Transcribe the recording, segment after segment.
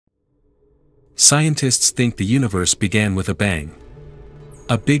Scientists think the universe began with a bang.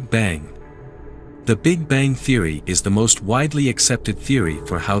 A Big Bang. The Big Bang theory is the most widely accepted theory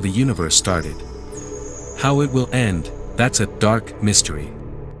for how the universe started. How it will end, that's a dark mystery.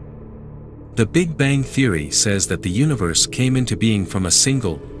 The Big Bang theory says that the universe came into being from a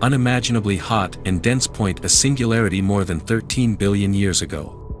single, unimaginably hot and dense point, a singularity more than 13 billion years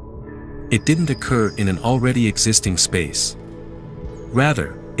ago. It didn't occur in an already existing space.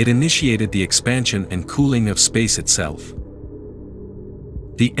 Rather, it initiated the expansion and cooling of space itself.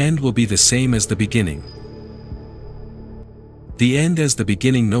 The end will be the same as the beginning. The end as the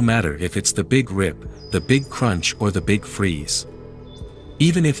beginning, no matter if it's the Big Rip, the Big Crunch, or the Big Freeze.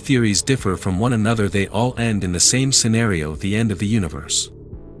 Even if theories differ from one another, they all end in the same scenario, the end of the universe.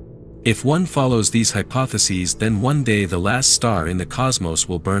 If one follows these hypotheses, then one day the last star in the cosmos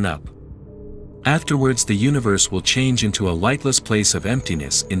will burn up. Afterwards the universe will change into a lightless place of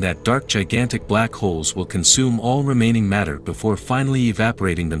emptiness. In that dark, gigantic black holes will consume all remaining matter before finally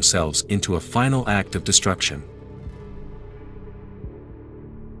evaporating themselves into a final act of destruction.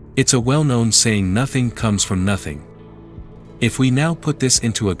 It's a well-known saying, nothing comes from nothing. If we now put this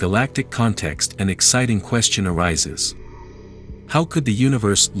into a galactic context, an exciting question arises. How could the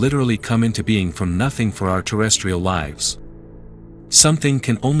universe literally come into being from nothing for our terrestrial lives? Something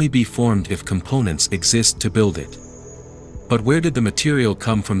can only be formed if components exist to build it. But where did the material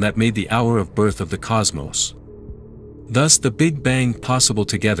come from that made the hour of birth of the cosmos? Thus the Big Bang possible.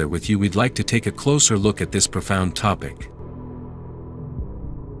 Together with you, we'd like to take a closer look at this profound topic.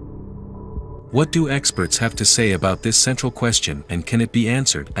 What do experts have to say about this central question, and can it be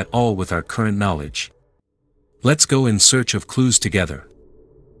answered at all with our current knowledge? Let's go in search of clues together.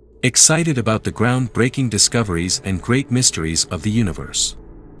 Excited about the groundbreaking discoveries and great mysteries of the universe?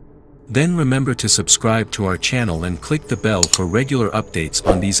 Then remember to subscribe to our channel and click the bell for regular updates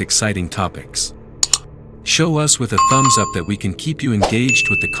on these exciting topics. Show us with a thumbs up that we can keep you engaged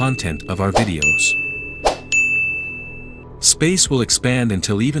with the content of our videos. Space will expand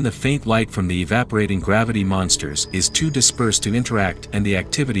until even the faint light from the evaporating gravity monsters is too dispersed to interact, and the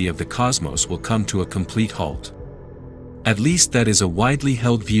activity of the cosmos will come to a complete halt. At least that is a widely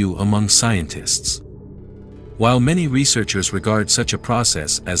held view among scientists. While many researchers regard such a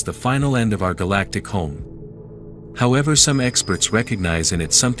process as the final end of our galactic home. However, some experts recognize in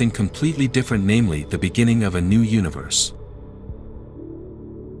it something completely different, namely the beginning of a new universe.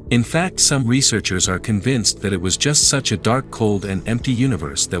 In fact, some researchers are convinced that it was just such a dark, cold, and empty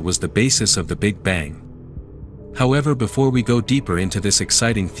universe that was the basis of the Big Bang. However, before we go deeper into this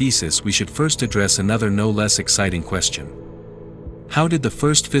exciting thesis, we should first address another no less exciting question. How did the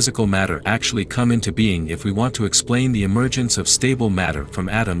first physical matter actually come into being if we want to explain the emergence of stable matter from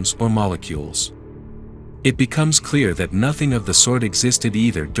atoms or molecules? It becomes clear that nothing of the sort existed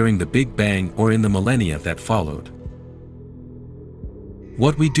either during the Big Bang or in the millennia that followed.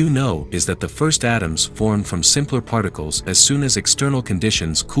 What we do know is that the first atoms formed from simpler particles as soon as external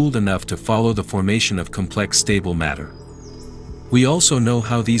conditions cooled enough to follow the formation of complex stable matter. We also know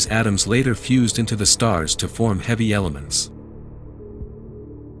how these atoms later fused into the stars to form heavy elements.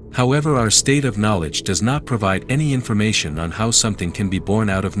 However, our state of knowledge does not provide any information on how something can be born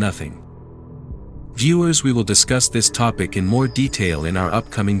out of nothing. Viewers, we will discuss this topic in more detail in our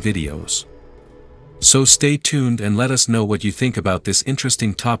upcoming videos. So stay tuned and let us know what you think about this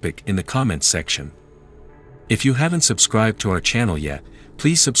interesting topic in the comments section. If you haven't subscribed to our channel yet,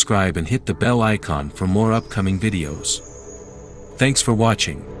 please subscribe and hit the bell icon for more upcoming videos. Thanks for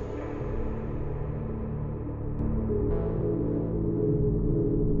watching.